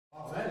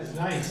is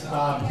nice.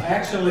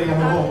 Actually,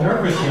 I'm a little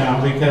nervous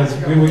now because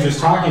we were just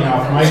talking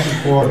off mic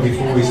before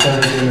we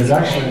started the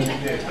introduction,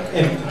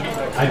 and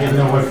I didn't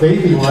know what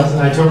faith he was,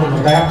 and I told him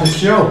a Baptist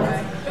joke.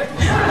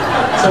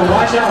 So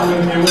watch out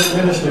when you're with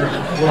minister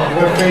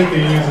what faith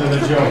you're using in the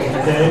joke,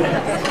 okay?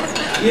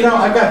 You know,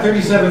 I've got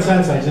 37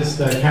 cents I just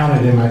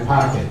counted in my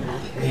pocket,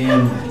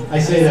 and I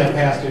say that,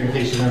 Pastor, in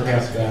case you never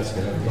pass the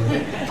basket,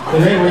 okay?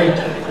 But anyway,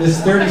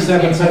 this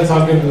 37 cents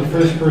I'll give to the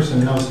first person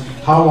who knows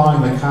how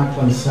long the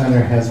Conklin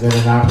Center has been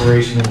in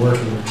operation and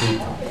working with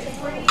people.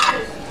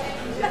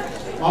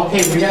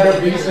 Okay, we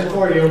got you said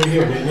 40 over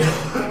here, didn't you?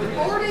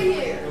 40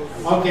 years.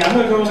 Okay, I'm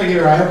going to go over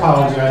here. I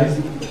apologize.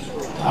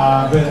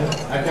 But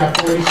I've got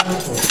 40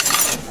 cents for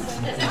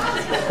it.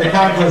 The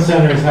Conklin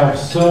Center has helped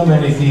so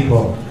many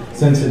people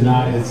since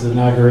its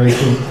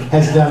inauguration,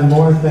 has done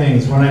more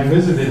things. When I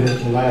visited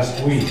it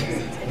last week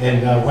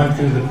and went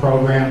through the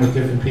program with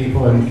different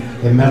people and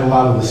met a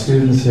lot of the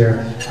students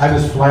there, I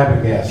was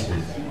flabbergasted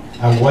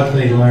on what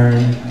they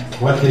learn,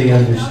 what they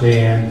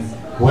understand,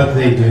 what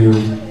they do,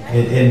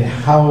 and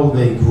how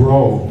they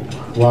grow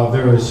while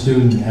they're a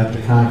student at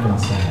the Conklin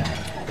Center.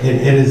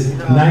 It is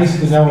nice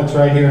to know it's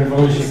right here in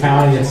Volusia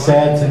County. It's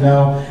sad to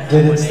know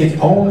that it's the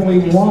only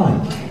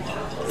one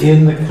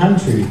in the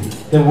country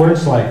that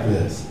works like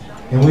this.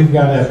 And we've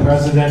got a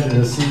president and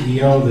a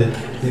CEO that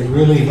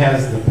really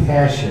has the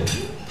passion,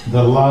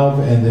 the love,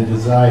 and the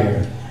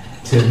desire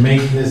to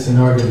make this an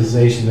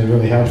organization that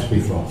really helps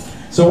people.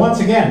 So once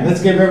again,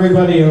 let's give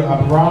everybody a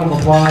round of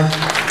applause.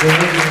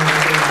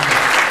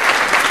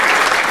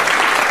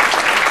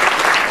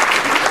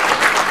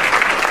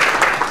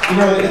 You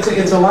know,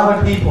 it's a lot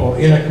of people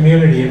in a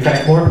community. In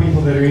fact, more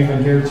people that are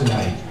even here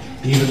tonight,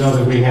 even though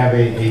that we have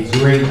a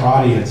great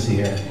audience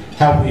here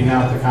helping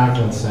out the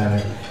Conklin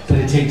Center. But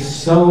it takes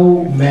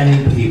so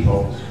many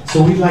people.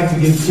 So we'd like to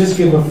just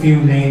give a few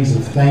names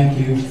of thank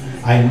you.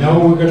 I know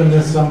we're going to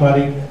miss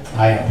somebody.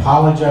 I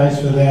apologize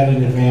for that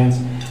in advance.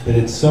 But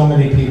it's so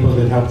many people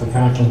that help the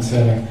Conklin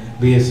Center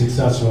be as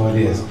successful as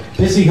it is.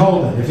 Missy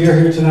Holden, if you're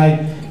here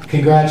tonight,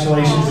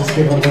 congratulations. Let's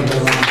give a little bit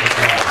of round of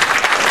applause.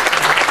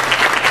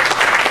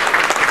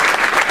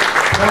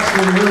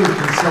 Preston Root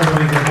is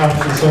somebody that helps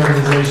this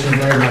organization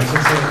very much.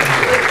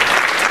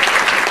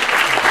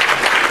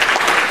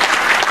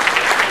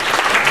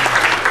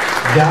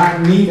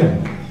 Don Needham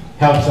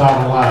helps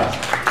out a lot.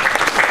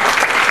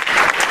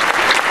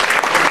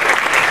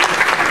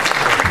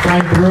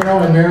 Frank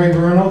Bruno and Mary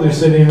Bruno, they're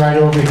sitting right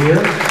over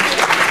here.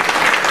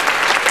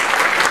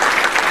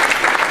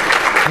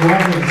 I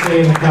wanted to stay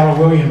in the Keller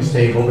Williams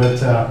table, but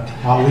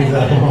I'll leave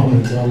that alone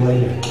until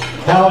later.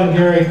 Helen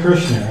Gary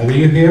Krishna, are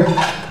you here?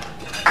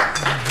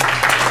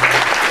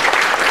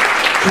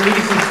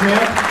 Teresa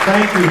Smith,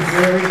 thank you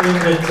for everything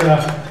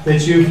that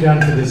you've done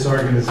to this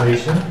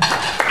organization.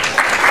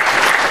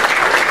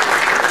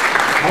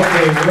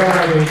 Okay, where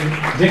are we?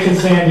 Dick and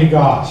Sandy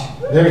Gosh.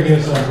 They're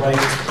here someplace.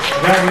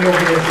 Got me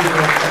over there.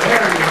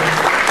 There he is.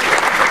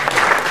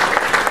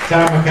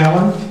 Tom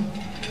McKellen.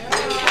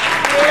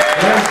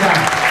 There's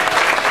Tom.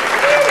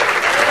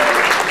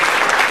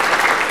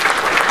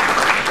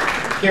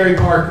 Carrie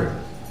Parker.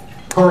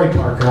 Corey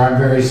Parker, I'm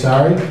very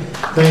sorry.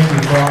 Thank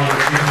you for all that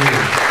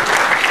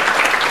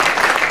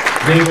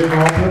you do. David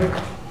Walter,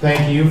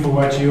 thank you for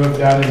what you have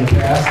done in the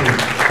past and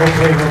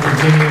hopefully will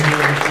continue to do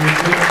in the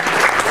future.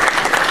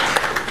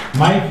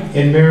 Mike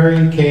and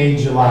Mary K.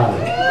 Gelati.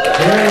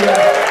 There you go.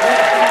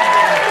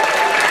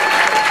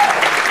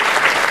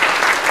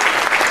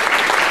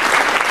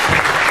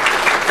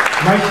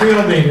 Mike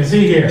Fielding, is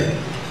he here?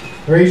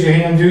 Raise your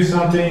hand, do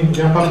something,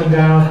 jump up and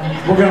down.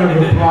 We're going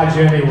to applaud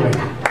you anyway.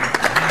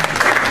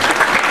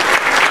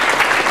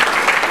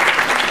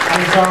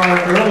 I saw her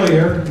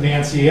earlier,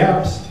 Nancy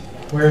Epps.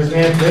 Where's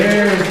Nancy?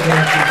 There's Nancy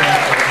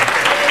back there.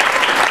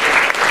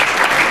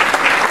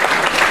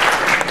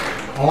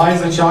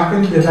 Eliza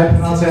Chalkin, did I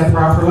pronounce that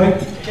properly?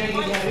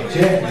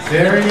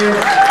 There you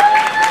are.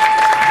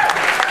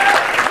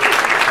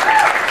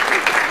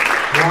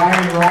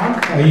 Ryan Ron,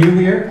 are you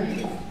here?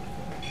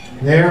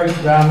 There,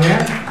 down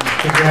there.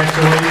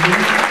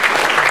 Congratulations.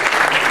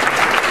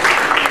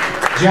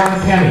 John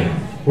Penny.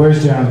 Where's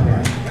John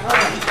Penny?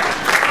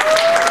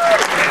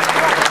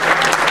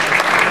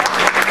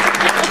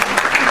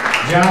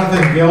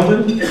 Jonathan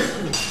Gilden.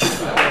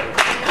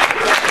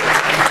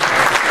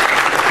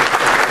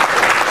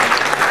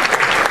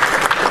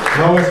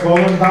 Lois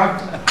Bolenbach.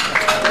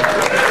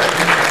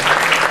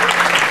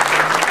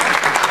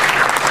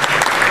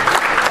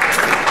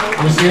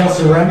 Lucille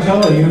Sorrento,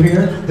 are you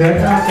here? Did I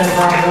pronounce that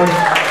properly?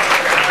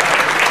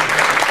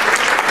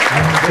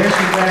 There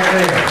she's back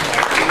there.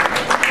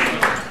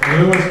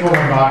 Louis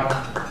Bolenbach.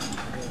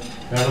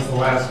 That was the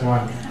last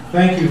one.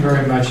 Thank you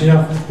very much. You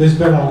know, there's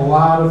been a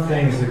lot of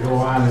things that go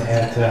on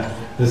at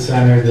the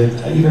center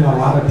that even a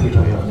lot of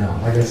people don't know.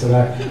 Like I said,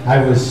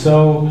 I was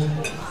so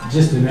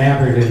just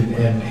enamored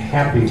and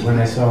happy when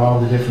I saw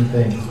all the different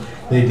things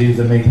they do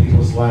to make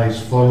people's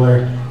lives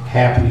fuller,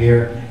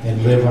 happier,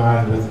 and live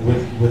on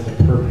with a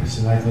purpose.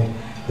 And I think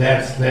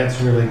that's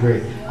really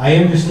great. I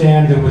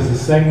understand there was a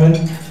segment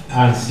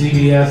on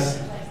CBS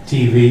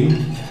TV.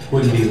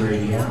 Wouldn't be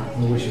radio. I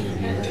wish it would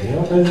be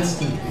radio, but it's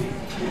TV.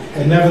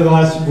 And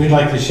nevertheless, we'd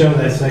like to show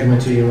that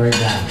segment to you right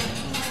now.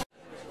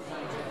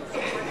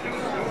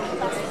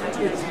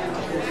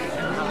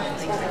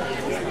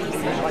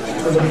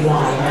 For the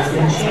blind has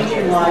been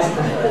changing lives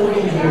for 40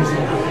 years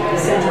now. The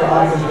center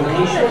offers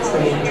vocational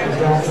training to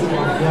adults who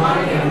are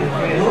blind and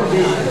with no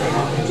vision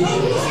or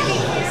conditions.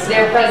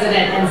 Their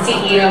president and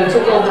CEO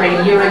took over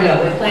a year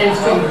ago with plans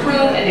to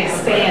improve and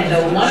expand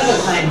the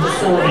one-of-a-kind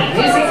facility.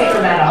 News 6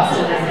 from Matt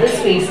Austin is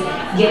this week's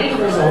Getting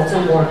Results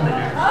Award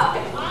winner.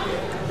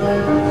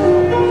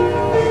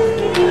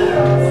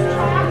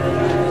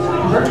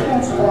 We're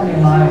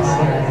transforming lives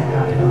here at the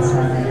Conklin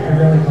Center. I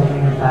really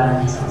believe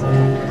that.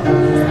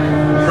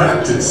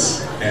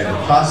 Practice and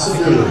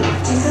possibility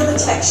Do you feel the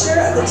texture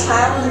of the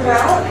tile on the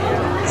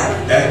ground?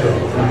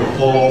 echo from the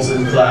halls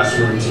and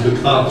classrooms of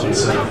the Conklin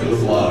Center for the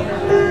Blind,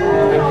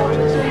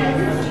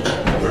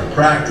 where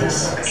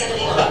practice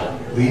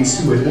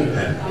leads to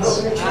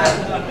independence.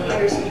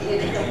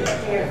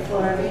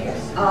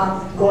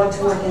 Going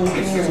to work in the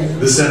community.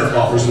 The center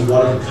offers a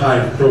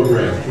one-of-a-kind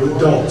program for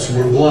adults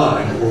who are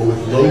blind or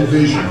with low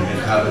vision and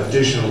have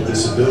additional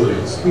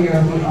disabilities. We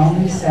are the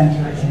only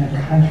center in the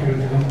country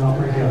doing what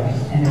we're doing,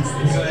 and it's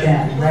this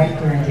den right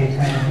here in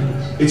Daytona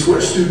Beach. It's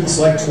where students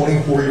like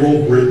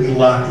 24-year-old Brittany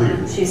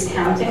Locklear She's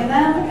counting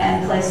them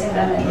and placing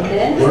them in the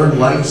bin. learn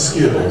life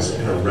skills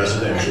in a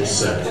residential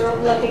setting. We're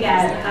looking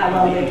at how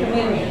well they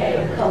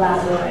communicate,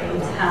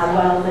 collaborate, how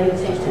well they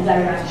take to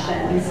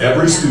directions.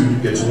 Every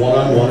student gets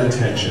one-on-one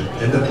attention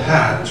and the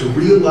path to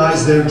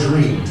realize their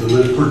dream to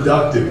live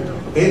productive,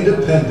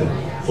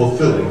 independent,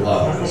 fulfilling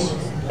lives.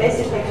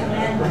 Basically come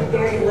in with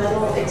very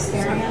little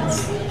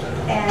experience,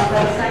 and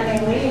by the time they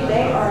leave,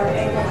 they are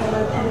able to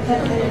live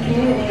independently in the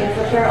community and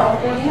prepare all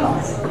of their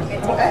meals.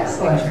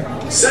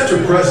 Excellent.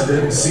 Center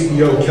President and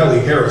CEO Kelly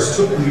Harris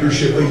took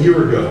leadership a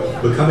year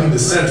ago, becoming the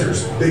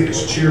center's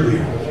biggest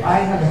cheerleader. I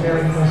have a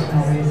very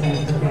personal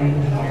reason for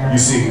being here. You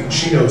see,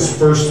 she knows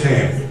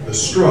firsthand the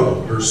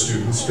struggle her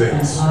students And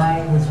face.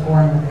 I was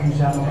born with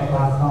congenital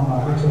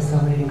glaucoma, which is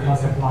the leading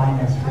cause of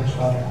blindness for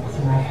children.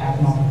 And I've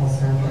had multiple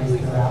surgeries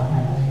throughout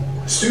my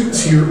life.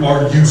 Students here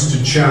are used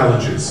to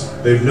challenges.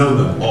 They've known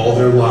them all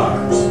their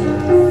lives.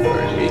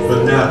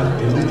 But now,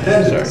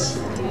 independence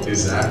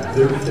is at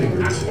their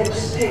fingertips. It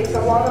just takes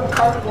a lot of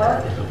hard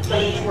work,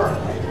 but it's worth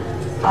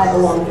it. I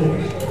belong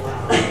here.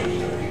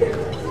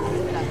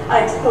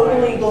 I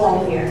totally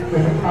belong here.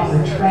 With the proper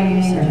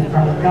training and the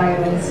proper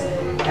guidance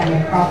and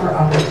the proper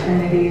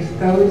opportunities,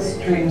 those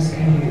dreams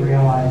can be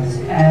realized.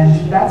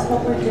 And that's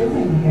what we're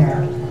doing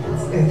here.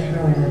 It's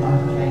really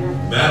remarkable.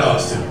 Matt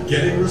Austin,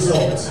 getting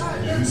results,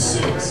 News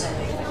 6.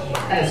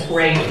 That is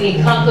great.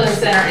 The Conklin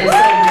Center is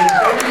celebrating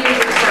 30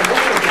 years of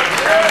service for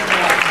the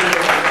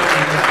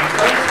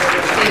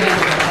Stephen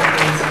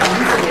Conklin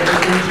funds, so they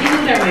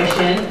continue their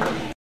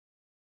mission